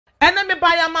me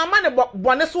buy a mama ne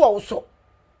bone so also.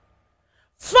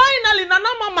 Finally, Nana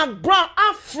McBrown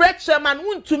a fresh man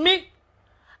Wontumi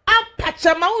a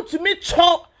patchama Wontumi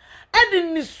cho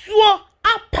and in suo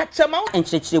a patchama and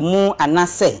chichimu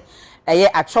anase.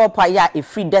 A chopa ya a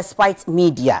free despite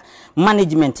media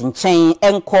management in chain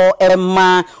enko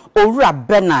Emma Ora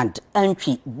Bernard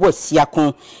entry was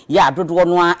yakon ya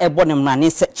dodwanwa ebonem na ne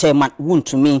chairman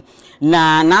Wontumi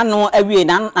na nano ewie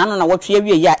na na watwe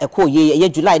ewie ya eko ye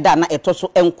July da na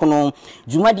etoso enkono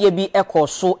dwumade bi eko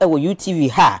so ewo UTV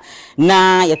ha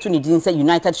na yeto ni din say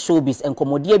United Showbiz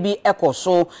enkomodie bi eko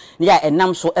so ya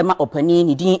enam so ema opani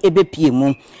ni din ebepie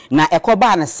mu na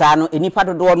ekoba na sa no enipa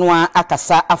dodo no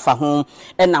akasa afa ho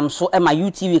enam so ema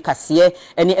UTV kase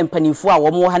ene empanifo a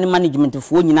wo mo ha ne management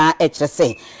fo nyina ekire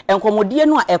se enkomodie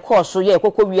no a eko so ye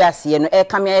ekokọ wiase no e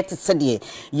kamia etese de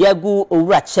yagu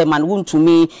owura chairman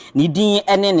Wontumi ni din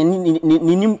ene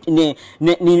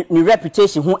ni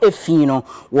reputation ho efi no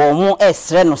wo mo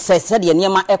esre no se de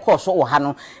niema eko so wo ha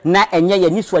no na enye ya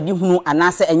nisuade hunu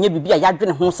anase enye bibia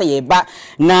yadwene ho se ye ba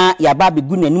na ya ba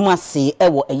begu nanim ase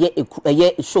ewo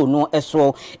eye show no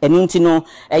eso enu nti no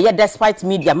eye despite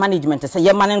media management se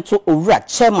ye mane nto owura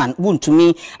chairman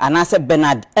Wontumi anase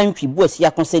Bernard Entwi Bosi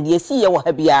yakonsedi esi ye wo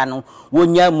ha bia no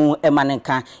wonya mu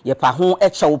emanenka ye pa ho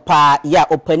echew pa ya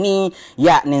opani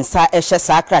ya nensa ehye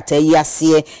sakrata yi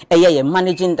ase eye ye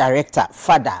managing director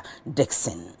Fadda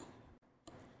Dixon.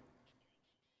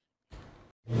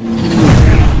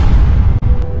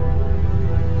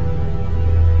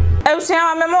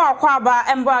 Ewusia memo akwaba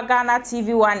embo Ghana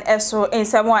TV1 eso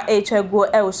ensemo a echego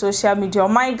e social media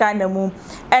my Ghana mu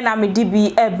ena me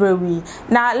DB ebrewi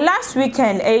na last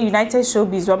weekend United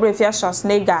Showbiz wabrefia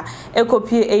Schwarzenegger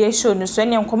ekopie eye show no so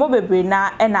ene nkomo bebre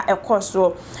na ena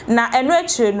ekoso na eno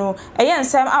akire no eye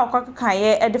nsem a okwakan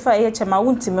ye edefa eye chema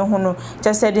Wontumi ho no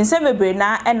just nsem bebre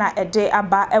na ena ede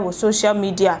aba e social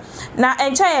media na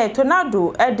encha ye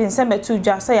tornado ede nsem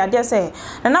etudwa say ade say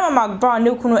na McBrown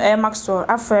ne kunu Maxwell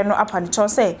afre no apanicho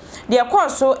say de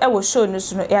ekoso e show no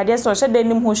so no e ade say o hye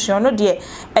denim ho hwe no de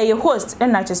eye host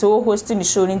na chese wo host ni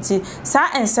show nti sa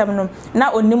ensem no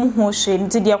na onim ho hwe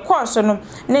nti de ekoso no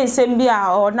na ensem bi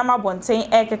a o na mabonten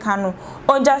ekeka no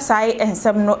onja sai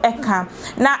ensem no eka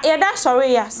na yeda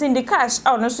sorry ya syndicash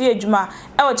no so yedwuma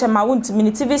e o chema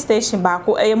Wontumi TV station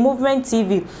baako eye movement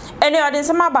TV ene ode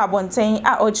nsem ababonten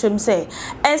a o chem say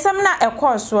ensem na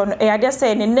ekoso no e ade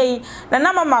say ne nei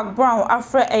na McBrown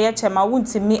afre eye chema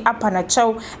Wontumi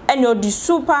apanachew ene odi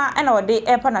super ene ode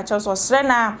epanachew so sre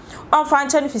na onfa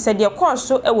nche no fise de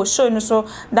ekoso e wo show no so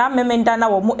da memenda na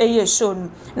wo mu eye show no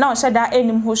na o hyeda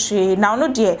enim ho hwe na no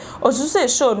de osusu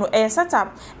show no e setup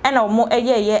ena wo mu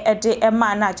eye ede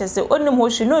ema na chese onim ho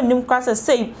hwe no onim kwase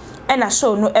sei ena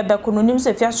show no ebeko no nim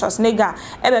se fia Schwarzenegger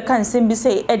ebeka nsem bi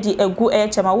sei edi egu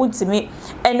chema Wontumi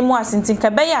enimu asintinka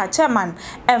be ya chairman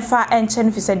enfa enche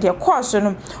no fise de ekoso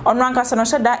no ono ankasa no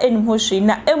hyeda enim ho hwe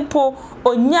na empo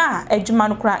onya adwuma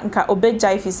no kra nka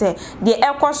obejai fise de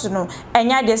ekoso no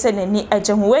enya de se nani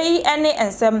ejehu wei ene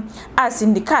ensem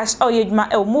asindikash oyedwuma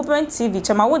e movement TV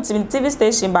chema Wontumi TV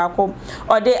station baako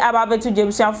ode ababetu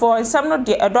jebusiafo ensem no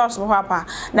de edoso ho apa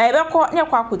na yebekọ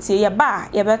nyekwa akotie ye ba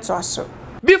yebeto aso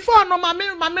before no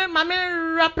mame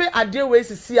rappe ade we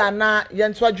sisi ana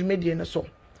yento adwumedie no so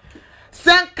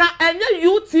senka enye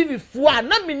UTV fu a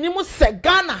na minimu se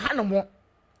Ghana hanomo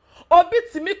obi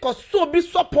timi koso obi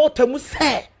support mu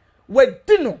se we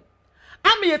dino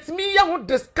am yetimi ye ho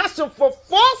discussion for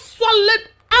 4 solid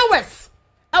hours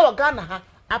our Ghana ha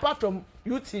apart from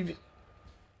UTV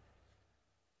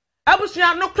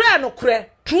abusia no kre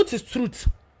truth is truth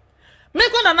me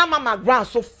go na McBrown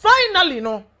so finally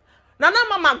no Nana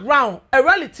McBrown a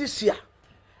reality share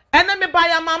enemy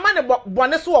by a mama ne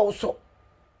bone so also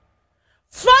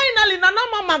finally Nana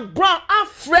McBrown a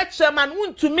fresh man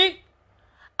Wontumi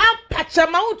a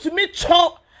patchama Wontumi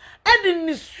cho edi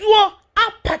nisuo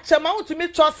a patchama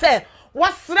Wontumi cho say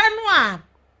wasre no a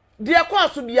de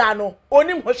ekoso bia no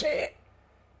onim ho hwe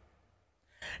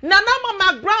Nana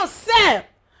McBrown say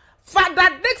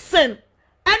Fadda Dixon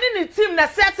any team na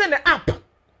setting up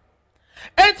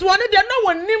it's one they no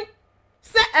one nim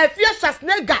say efia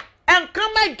Schwarzenegger and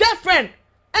come my girlfriend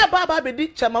e baba be di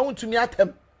chema Wontumi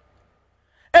atem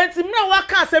enti mna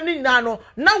waka asem ni nyina no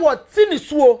na wo ti ni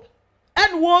suo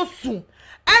en wo su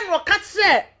en wo ka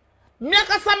che me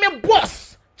akasa me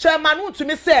boss chema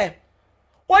Wontumi say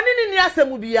oni ni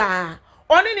asem bia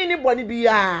oni ni boni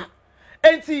bia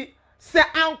enti se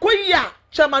ankoya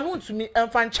chema Wontumi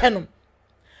emfa nche no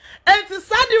enti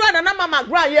sadiwa na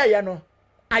McBrown ye no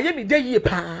aye mi de yie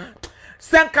pa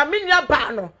senka minya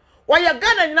ba no woye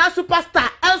Ghana nyina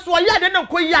superstar enso oye de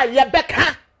nko yi aye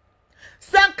beka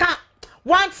senka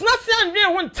once not saying me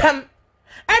one time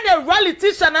and a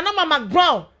reality show na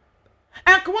McBrown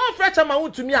and come on fresh ama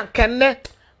Wontumi and kenne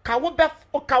ka wo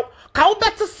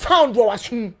better sound wo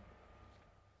washun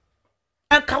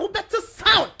and ka wo better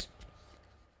sound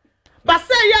but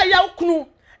say ya ukunu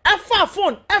efa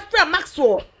phone efa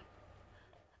Maxwell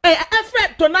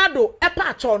efa tornado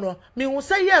epa chono me who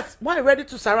say yes why ready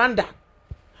to surrender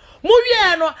mu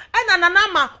wie no na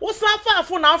nanama wo safa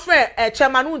phone na ofre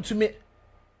chairman Wontumi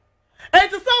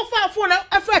enti safa phone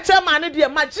efa chairman de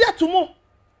magia to mu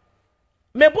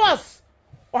me boss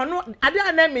ono ade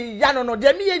aname ya no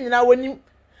de me nyina woni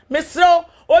me sro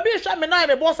obi hwa me na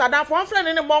me boss adan for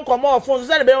friend ne mo nkomo phone so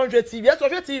say be on TV so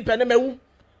hwe TV pe na mawu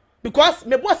because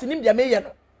me boss nim de me ye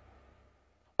no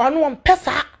ono on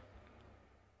pesa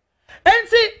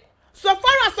enti so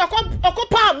far as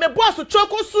okopa me boss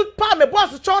choko suit pa me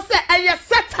boss cho say eye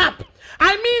set up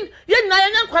I mean ye na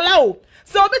ye nkwala o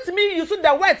so obi me use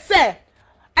the word say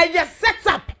eye set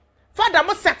up Fadda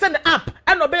mo setting up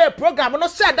and obey a program no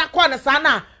share that corner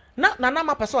sana na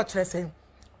ma person kire say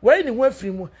we ni ho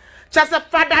afiri mu chase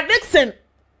Fadda Dixon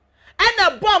and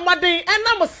a bomb modern and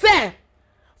na mo say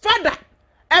Fadda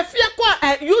efie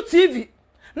kwa UTV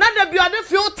na da biode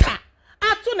filter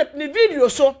ato ne video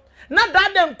so na da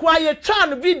dem kwa ye twa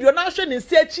no video na hwe ne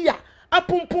nsi achi a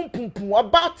apumpumpum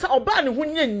oba ne ho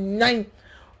nyanyan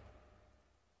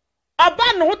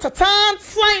oba ne ho tatan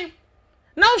fine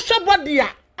na hwe body a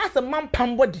as a man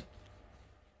pam body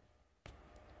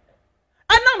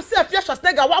and I'm say if you just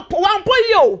nigga one boy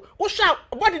yo wo sha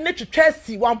body nature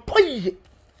Chelsea one boy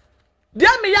dia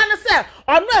me ya ne say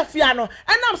ono afia no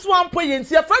and I'm so one boy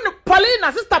nti e friend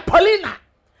Paulina sister Paulina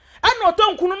and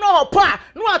otonkunu no hopa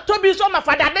no atobi so ma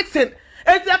Fadda Dixon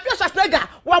enti if you just nigga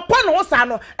wa pon ho sa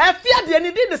no afia de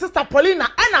ni di sister Paulina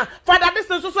and Fadda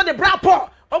Dixon so the bra po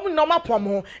omu normal pom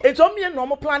ho enti omu ye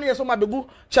normal plan ye so ma begu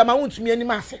chama Wontumi ani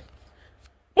ma ase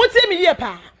Muti mi ye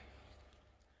pa.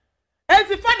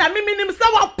 Enti Fadda mi nim se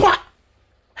wa pa.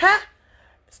 Ha?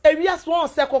 Ewia so on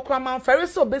se kokra man fere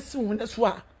so besi hu ne so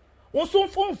a. Won so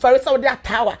fon fere so de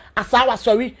atawa asawa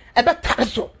sorry e be tare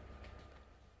so.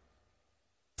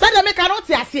 Sada me cannot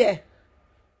ase e.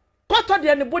 Poto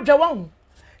de ne bodwa wa hu.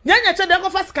 Nyanya che de ko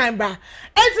fa scan bra.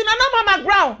 Enti na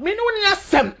McBrown mi ni woni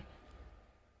asem.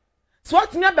 So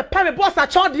what me be pa me boss a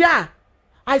cho de a.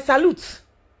 I salute.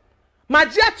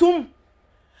 Magia tum.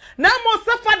 Na mo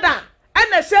se Fadda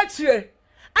ana hye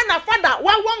ana Fadda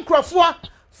wa won krofo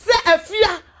se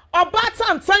afia oba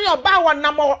tantan oba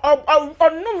wonam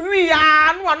onum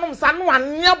wiya no anum sa no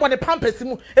anya bone pampers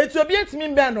mu eti obi entimi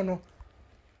mbe no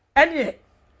ene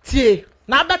tie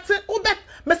na bete ubet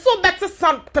me so bete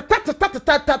sam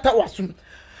tata wasum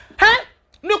he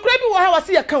no kra bi wo ha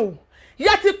wase ye kan o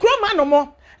yati kroma no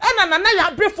mo ana nana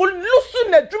ya brefo lusu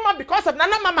na dwuma because of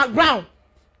nana McBrown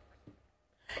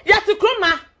yati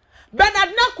kroma Bernard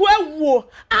Naku ewo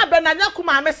Bernard Naku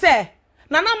ma me se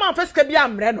nana ma feska bi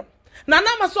amre no nana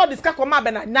ma so diska ko ma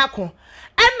Bernard Naku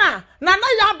ena nana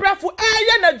ya brefo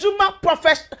ye na juma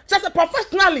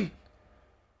professionally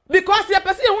because ye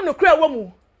pese hu no kra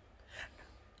mu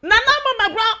nana ma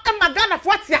McBrown e magana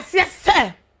fo atiase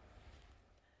se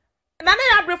nana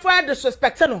ya brefo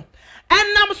disrespect no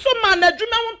enam so ma na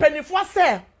juma mu panifo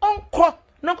se onko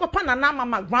no ko pa nana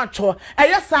McBrown cho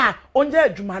eyesa onje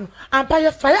adwuma no ampa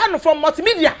ye fire no from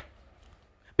multimedia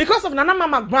because of nana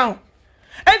McBrown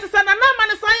and say nana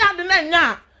man say ya de na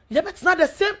nya ye bet na the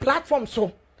same platform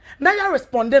so na ya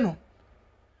respond no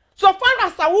so far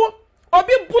as awo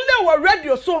obi bule wo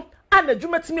radio so and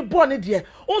adwuma timi born de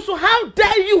also how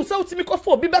dare you so timi ko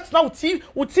for obi bet na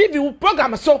TV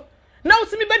program so now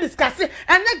timi be discuss and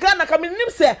na Ghana ka nim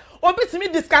say obi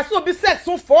timi discuss obi sex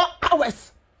so 4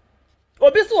 hours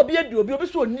obi so obi edi obi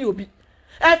so oni obi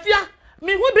afia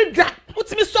mi hu bi dra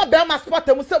utimi so be ma sport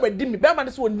am se wadi mi be ma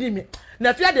ne so oni mi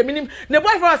na afia de minim ne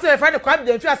boyfriend say friend kwam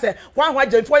de afia say wan ho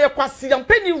agentfo ye kwase am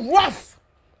penny rough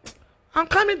I'm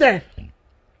coming there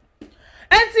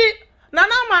enti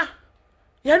nana ma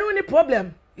ye no ni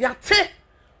problem ya te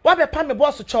wa be pa me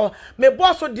boss cho me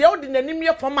boss de o de nanim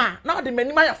ye fom a na o de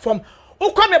manim ya fom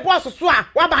o kwa me boss so a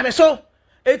wa ba me so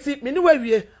enti me ni wa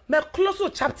wie me close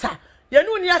chapter ye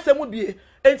no ni asemu bie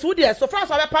enti wo de so far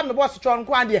so be pa me boss cho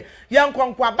nko ade ye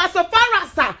nkonkwa but so far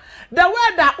as the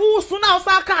word that usu na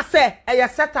usa ka say e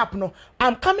set up no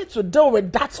I'm coming to deal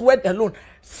with that word alone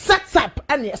set up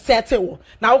and set it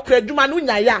na wo kra dwuma no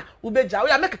nya ya wo beja wo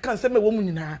ya make kan se me wo mu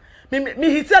nyina me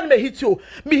hit and me hit you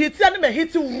me hit and me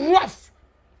hit rough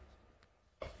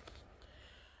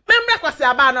me mra kwase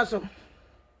aba na so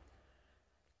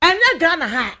enya Ghana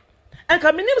ha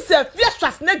enka minim se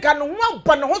fiaswas ne Ghana wo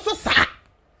abɔ ne ho so sa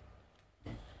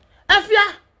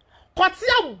afia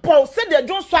Kwatia bo said the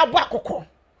John Swab Wakoko.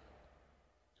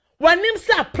 When him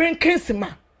say prinking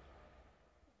sima.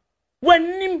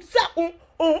 When him say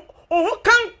oh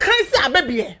can say a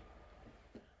baby.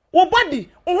 O body,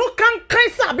 oh can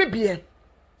say a baby.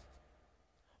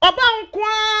 Oba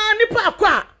nkwa nipa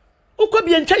kwa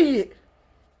ukobi encha yie.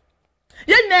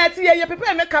 Ye neti ye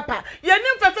pepe make up. Ye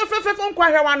nim fefe nkwa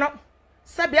hwewa no.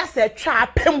 Sabia se twa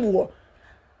apemwo.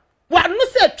 Wa no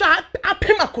se twa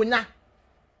apem akonya.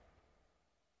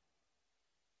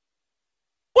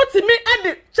 Utimi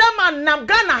ade chairman nam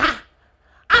Ghana ha.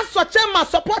 Aso chairman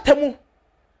support mu.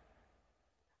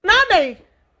 Na dey.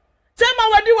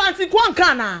 Chairman wadi wanti kwa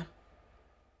nkana.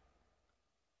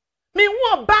 Mi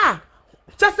wo ba.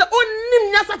 Just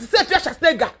onim nya sat say Fiasha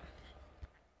Snega.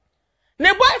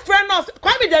 Ne boyfriend us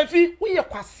Kwame Jamfi, we ye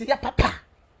kwase ya papa.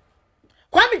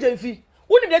 Kwame Jamfi,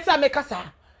 uni data make us.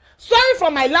 Sorry for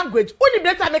my language. Uni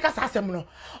data make us asem no.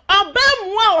 Oba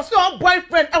mwa o so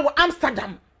boyfriend e wo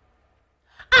Amsterdam.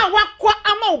 Wakwa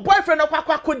ama boyfriend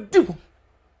okwa kodi.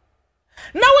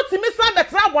 Na wotimi san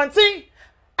betra bontin.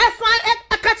 Esan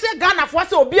ekache Ghana for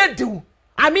say obi adi.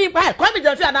 I mean, by Kwame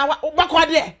Jamfi na wakwa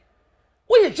there.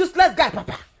 We a useless guy,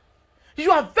 Papa.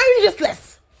 You are very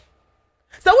useless.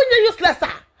 So when you're useless,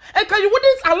 sir, and you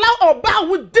wouldn't allow or bow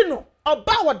with dinner, or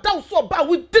bow or down so bow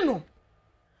with dinner.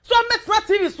 So I met my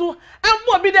TV so and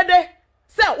what be the day?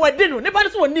 Say what dinner?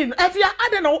 Nobody's one need. If you I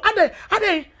don't know,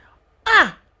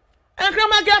 and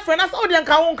grandma girlfriend, that's all the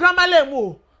can grandma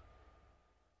lemu.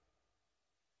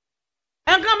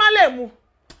 And grandma lemu.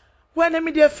 When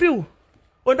I'm dear few,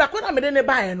 when that could have made any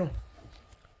buy no.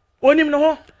 On him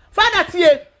no. Fadda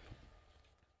tie.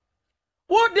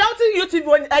 What doubt UTV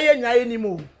on aya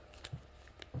anymore.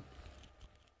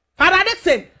 Fadda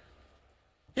Dixon.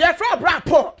 Ye fra bra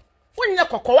po. When you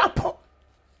kokowa po.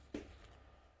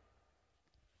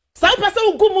 Some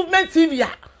person go movement TV ya.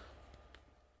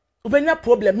 Ubenya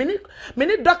problem.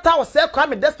 Many doctor was say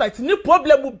come despite new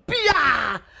problem will be.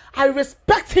 I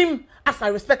respect him as I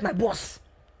respect my boss.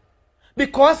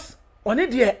 Because only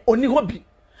there only hobby.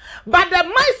 But the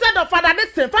mindset of Fadda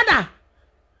Dixon, Fadda,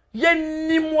 ye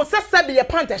ni mo sese be ye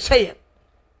pant a share.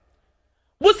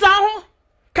 Busa ho,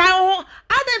 kan ho,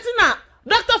 adentina,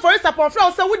 doctor for his upon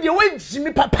floor say with the way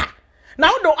Jimmy Papa.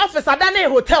 Now the officer down a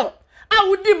hotel. I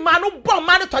would demand no bomb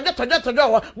man to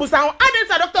Busa ho,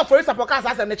 adentina doctor for his upon cast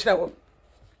as a natural.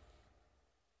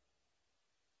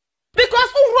 Because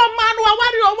Romano,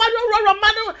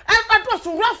 and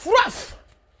was rough.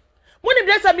 When it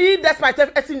does me, that's my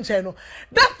essence channel.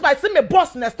 That's why I me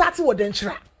boss and starting with den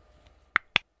chira.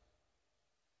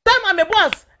 Time I'm a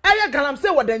boss, I galam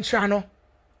say what den chira no.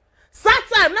 Sat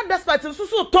time not that's why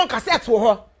so tongue cassette for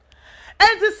her.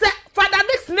 And to say Fadda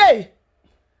Dixon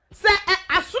say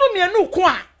assume me no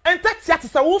kwa and that yet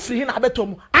is a wolf in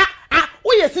abetom.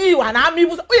 We see you and I we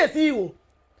see you.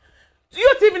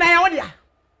 You TV na ya.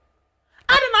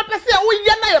 I don't know say we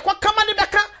yana kwa kamani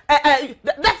beka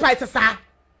that's why it's a.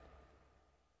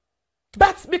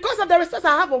 But because of the respect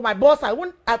I have of my boss, I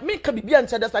won't can be and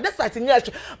that's why that's why it's in here.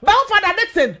 But Fadda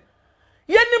Dixon,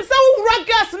 you nim say rock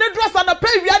gas and dress on the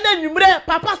pay and you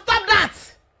Papa, stop that.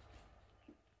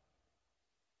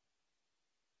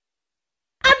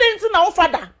 I didn't know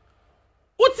Fadda.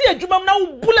 What's here, Jumam now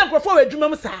bullet for a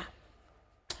Jumam, sir?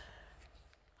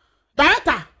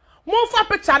 Director, more for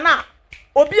picture now.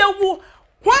 Obia woo.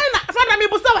 Why not Fadda me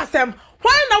Busawasem?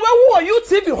 Why not who are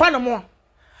UTV one more?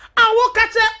 I will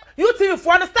catch UTV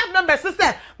for the staff number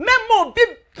sister. Memo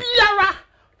big Piara.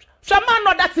 Shaman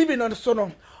not that TV on the sono.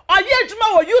 Or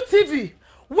Yejma or UTV.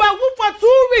 Well, for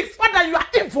 2 weeks, Fadda, you are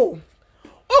evil.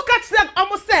 Who catch them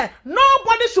almost say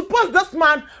nobody should post this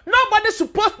man, nobody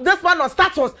should post this man on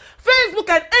status, Facebook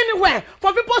and anywhere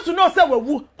for people to know say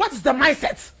well, what is the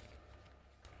mindset?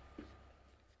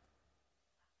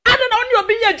 I don't know you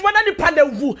be here, Juana ni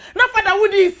pande wu. Na Fadda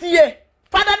would you see?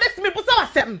 Fadda next me pusa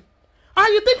wasem. Ah,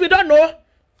 you think we don't know?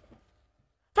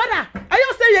 Fadda, are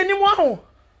you saying anymore?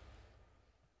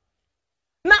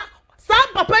 Now,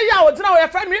 some papa ya o dina o your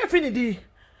friend me finidi.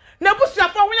 Na busu ya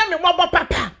fa wonya me mobo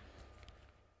papa.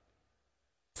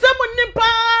 Some nimpa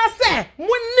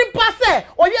say,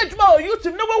 or ye juma or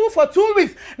YouTube no for 2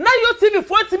 weeks. Now YouTube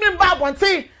 40 min bab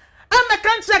say. I'm a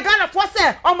country Ghana for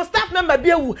say, almost staff member be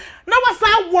wu. Now what's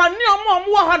I one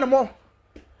near more.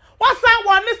 What's I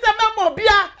want Mr. Memo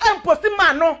Bia and posting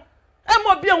man no.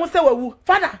 Bia will say, well,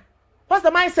 Fadda, what's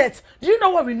the mindset? Do you know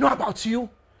what we know about you?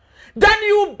 Then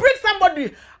you bring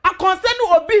somebody a concern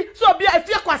will be so be if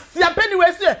you can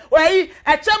anyway, or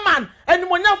a chairman and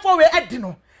when you're for a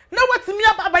dino. Now what's me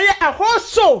about a whole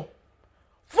show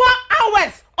 4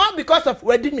 hours all because of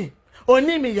wedding me or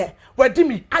name me wedding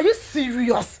me. Are you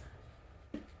serious?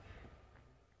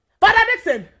 Fadda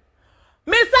Dixon,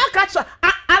 Mr. Catcher,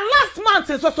 last month,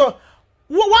 so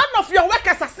one of your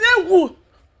workers has said who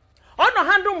on the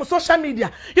handle social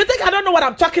media. You think I don't know what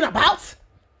I'm talking about?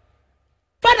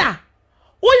 Fadda,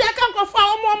 who you can go for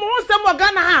some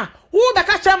Ghana, who the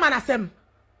catcher man as him?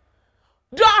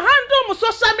 Do handle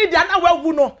social media now well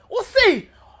who know? Who say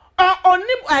on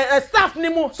staff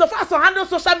nimu so far so handle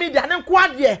social media and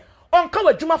quad ye on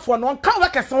cover juma for no on cover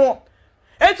workers.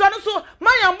 It's also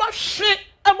my am shit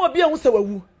and will be a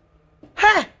who.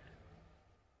 Hey,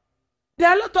 there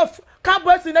are a lot of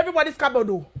cupboards in everybody's cupboard.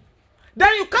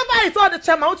 Then you cover it all the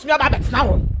chairman out to me about it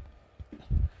now.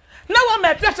 No one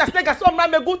may flash as niggas so my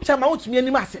good chairman out to me any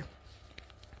massive.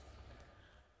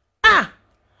 Ah,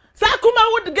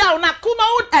 Sakuma would go na Kuma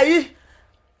would a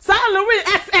Sa Louis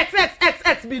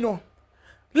XXXXX Bino.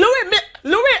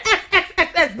 Louis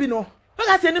XXXX Bino. Look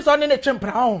at this on in the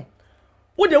chamber.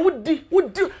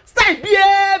 Would do stay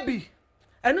baby.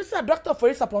 And you say doctor for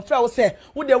his upon fair will say,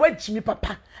 would they wait me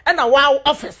papa? And a wow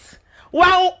office.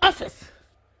 Wow office.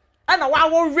 And a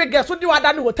wow riggers. What do you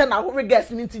done with 10 hour riggers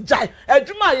in Jai? A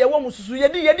Juma, your woman, so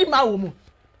yedi my woman.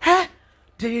 Hey,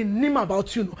 they name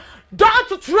about you. Don't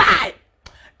to try.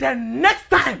 The next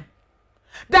time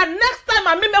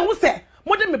I remember who say,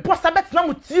 more than me post a bet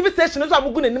now TV station is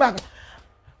I'm going to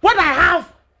what I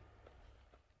have.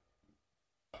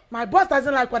 My boss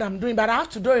doesn't like what I'm doing, but I have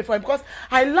to do it for him because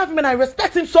I love him and I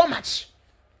respect him so much.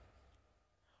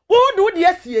 Who do the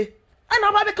SCA? And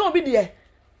I'm going to be there.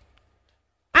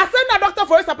 I send a doctor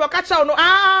for his support catch out. No,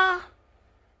 I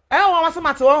don't want to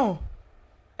matter.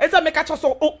 It's a make catch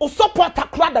so support a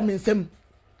crowd that means him.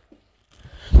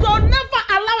 So never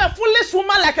allow a foolish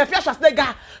woman like a Fiasha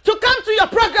Snega to come to your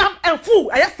program and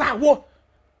fool. Yes, I will.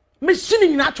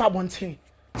 Machining natural one thing.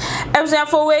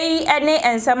 For way any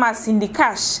and some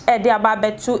syndicash at the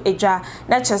ababetu eja,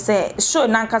 nature say, show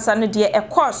Nankasano dear a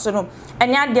course, no,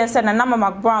 and yet there's a number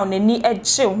McBrown and ni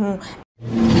edge.